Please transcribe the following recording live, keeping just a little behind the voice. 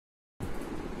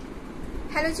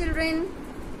Hello children,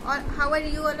 how are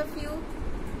you all of you?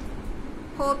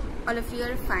 Hope all of you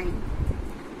are fine.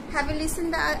 Have you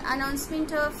listened the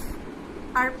announcement of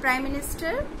our Prime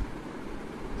Minister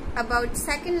about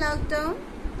second lockdown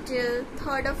till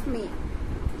 3rd of May?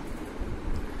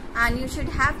 And you should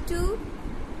have to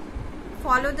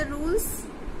follow the rules.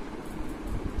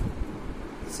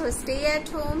 So stay at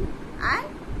home and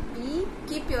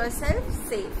keep yourself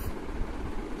safe.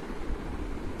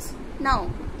 Now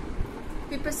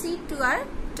we proceed to our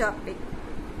topic.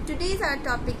 Today's our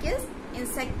topic is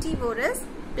insectivorous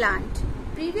plant.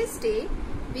 Previous day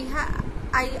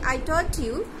I taught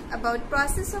you about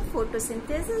process of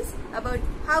photosynthesis, about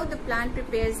how the plant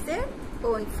prepares their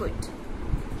own food.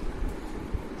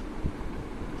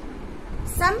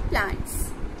 Some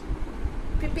plants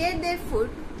prepare their food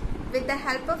with the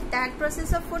help of that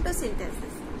process of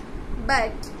photosynthesis,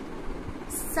 but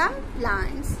some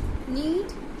plants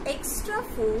need extra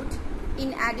food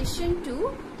in addition to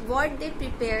what they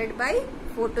prepared by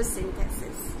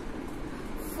photosynthesis.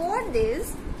 For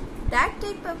this, that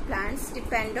type of plants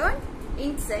depend on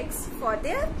insects for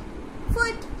their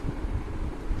food.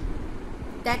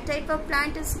 That type of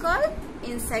plant is called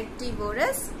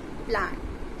insectivorous plant.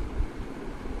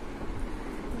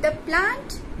 The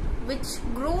plant which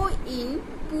grow in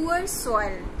poor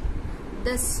soil,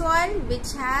 the soil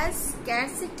which has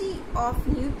scarcity of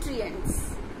nutrients,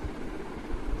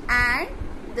 and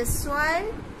the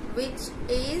soil which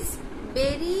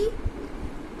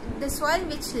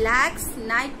lacks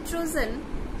nitrogen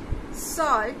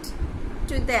salt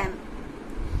to them.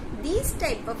 These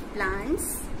type of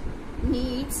plants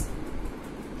needs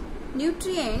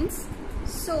nutrients,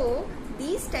 so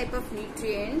these type of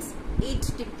nutrients it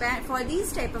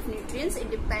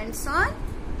depends on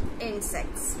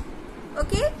insects.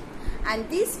 Okay, and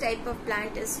this type of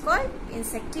plant is called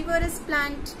insectivorous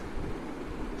plant.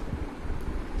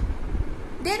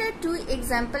 There are two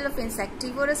examples of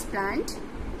insectivorous plant.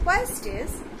 First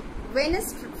is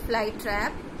Venus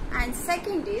flytrap and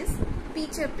second is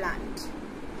pitcher plant.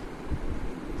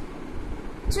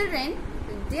 Children,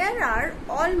 there are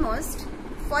almost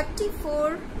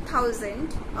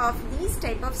 44,000 of these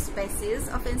type of species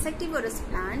of insectivorous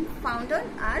plant found on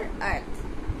our earth,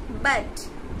 but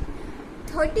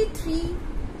 33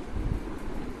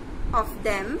 of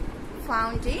them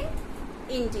found in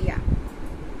India.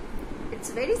 It's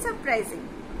very surprising.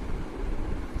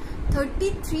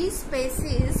 33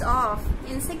 species of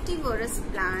insectivorous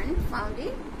plant found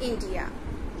in India.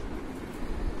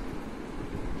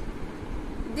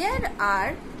 There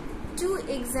are two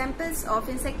examples of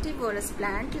insectivorous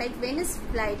plant like Venus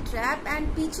flytrap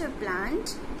and pitcher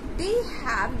plant. They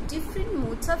have different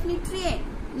modes of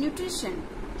nutrition.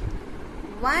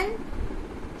 One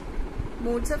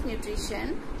modes of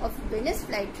nutrition of Venus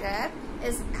flytrap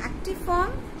is active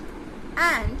form,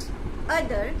 and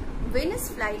other pitcher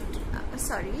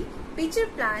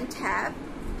plant have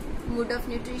mode of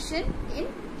nutrition in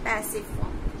passive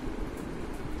form.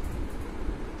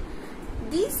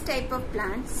 These type of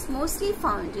plants mostly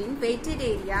found in wetted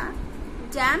area,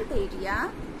 damp area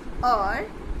or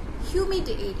humid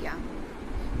area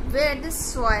where the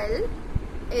soil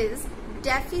is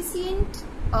deficient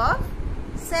of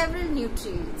several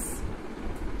nutrients.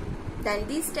 Then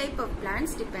these type of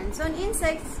plants depends on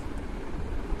insects.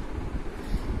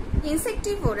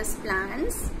 Insectivorous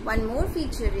plants, one more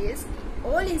feature is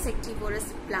all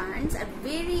insectivorous plants are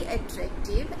very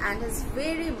attractive and is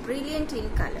very brilliant in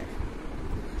color,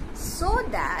 so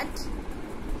that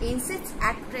insects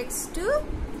attracts to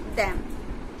them.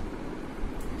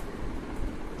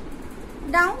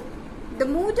 Now the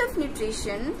mode of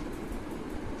nutrition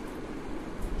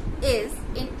is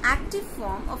in active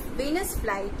form of Venus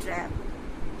flytrap.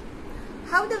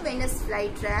 How the Venus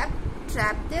flytrap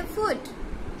trap their food?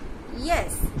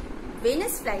 Yes,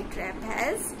 Venus flytrap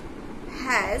has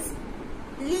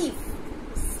leaf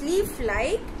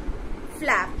like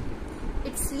flap.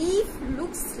 Its leaf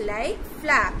looks like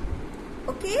flap.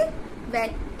 Okay,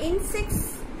 when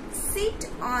insects sit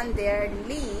on their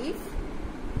leaf,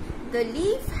 the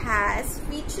leaf has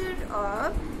feature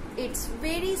of it's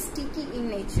very sticky in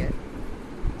nature.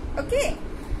 Okay,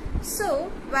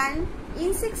 so when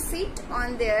insects sit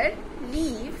on their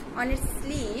leaf, on its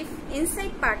leaf,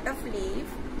 inside part of leaf,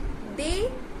 the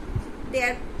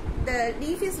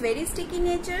leaf is very sticky in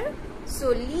nature, so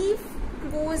leaf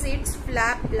close its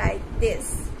flap like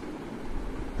this.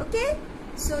 Okay,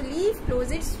 so leaf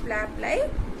close its flap like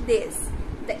this.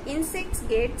 The insects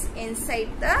gets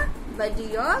inside the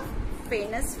body of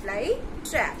Venus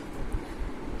flytrap.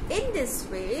 In this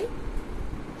way,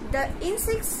 the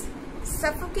insects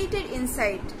suffocated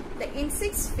inside. The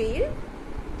insects feel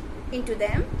into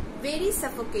them, very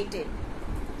suffocated.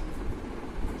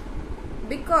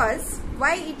 Because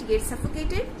why it gets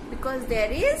suffocated? Because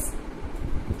there is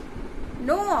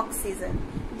no oxygen.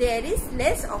 There is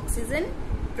less oxygen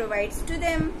provides to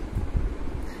them.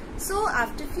 So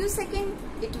after few seconds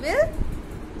it will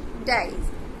die.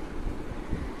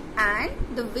 And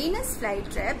the Venus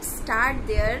flytraps start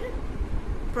their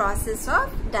process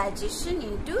of digestion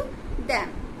into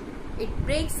them. It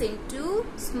breaks into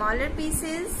smaller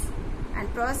pieces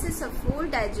and process of full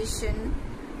digestion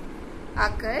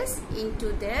occurs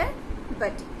into their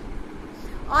body.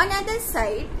 On other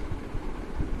side,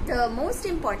 the most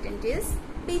important is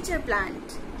pitcher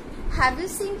plant. Have you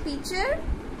seen pitcher?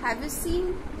 Have you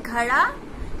seen घड़ा?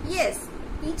 Yes,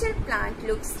 pitcher plant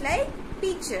looks like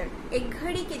pitcher. एक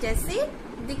घड़ी के जैसे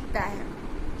दिखता है.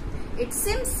 It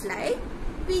seems like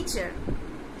pitcher.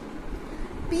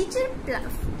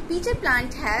 Pitcher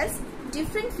plant has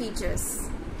different features.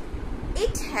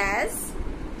 It has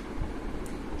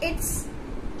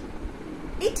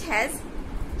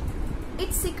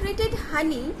secreted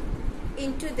honey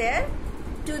into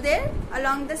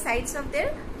along the sides of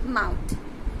their mouth.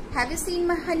 Have you seen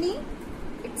honey?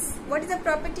 What is the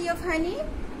property of honey?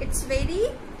 It's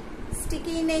very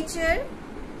sticky in nature.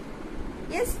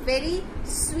 Yes, very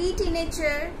sweet in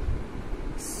nature.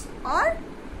 Or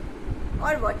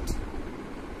what?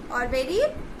 Or very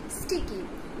sticky.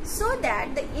 So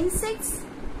that the insects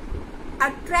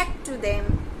attract to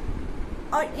them,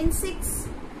 or insects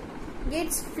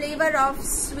gets flavor of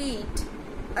sweet,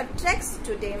 attracts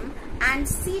to them and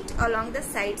sit along the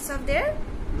sides of their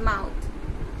mouth.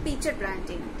 Pitcher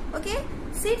planting, okay,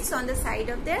 sits on the side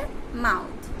of their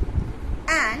mouth.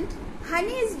 And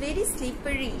honey is very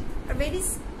slippery, or very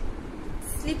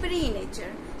slippery in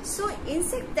nature. So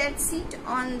insect that sit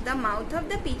on the mouth of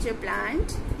the pitcher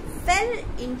plant fell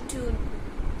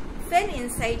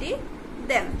inside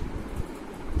them.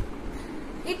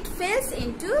 It falls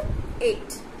into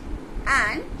it,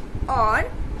 and or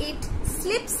it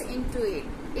slips into it.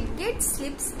 It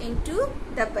slips into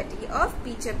the body of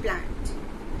pitcher plant.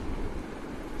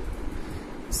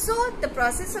 So the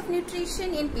process of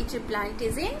nutrition in pitcher plant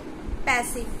is in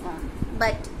passive form,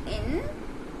 but in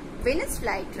Venus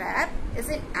flytrap is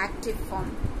in active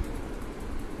form.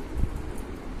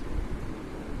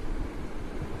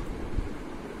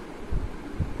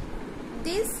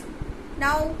 This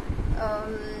now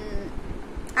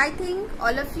I think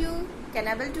all of you can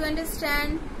able to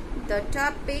understand the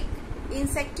topic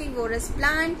insectivorous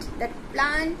plant, that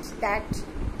plant that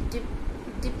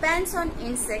depends on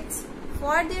insects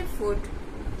for their food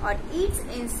or eats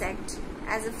insect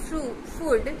as a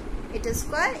food. It is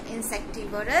called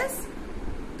insectivorous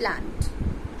plant.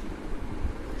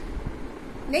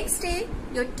 Next day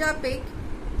your topic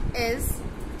is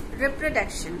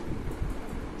reproduction.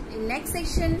 In next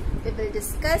section we will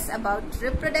discuss about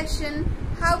reproduction,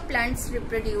 how plants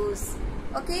reproduce.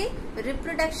 Okay,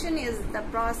 reproduction is the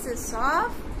process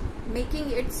of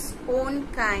making its own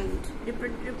kind,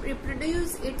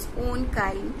 reproduce its own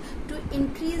kind to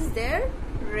increase their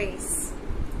race.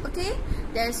 Okay,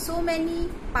 there are so many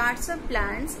parts of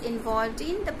plants involved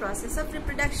in the process of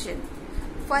reproduction.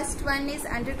 First one is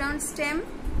underground stem,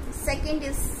 second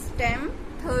is stem,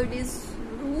 third is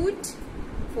root,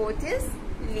 fourth is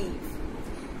leaf.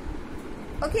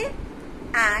 Okay,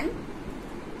 and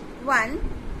one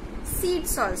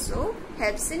seeds also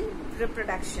helps in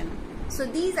reproduction. So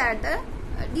these are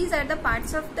the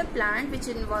parts of the plant which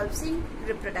involves in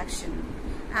reproduction.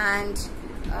 And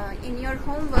in your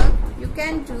homework you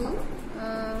can do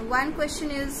one question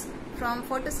is from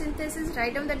photosynthesis,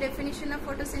 write down the definition of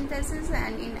photosynthesis,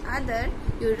 and in other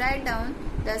you write down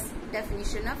the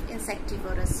definition of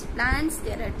insectivorous plants.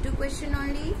 There are two questions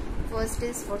only. First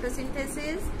is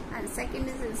photosynthesis and second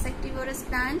is insectivorous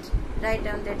plant. Write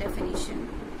down the definition.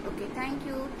 Okay, thank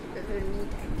you. We will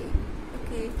meet again.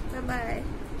 Okay, bye bye.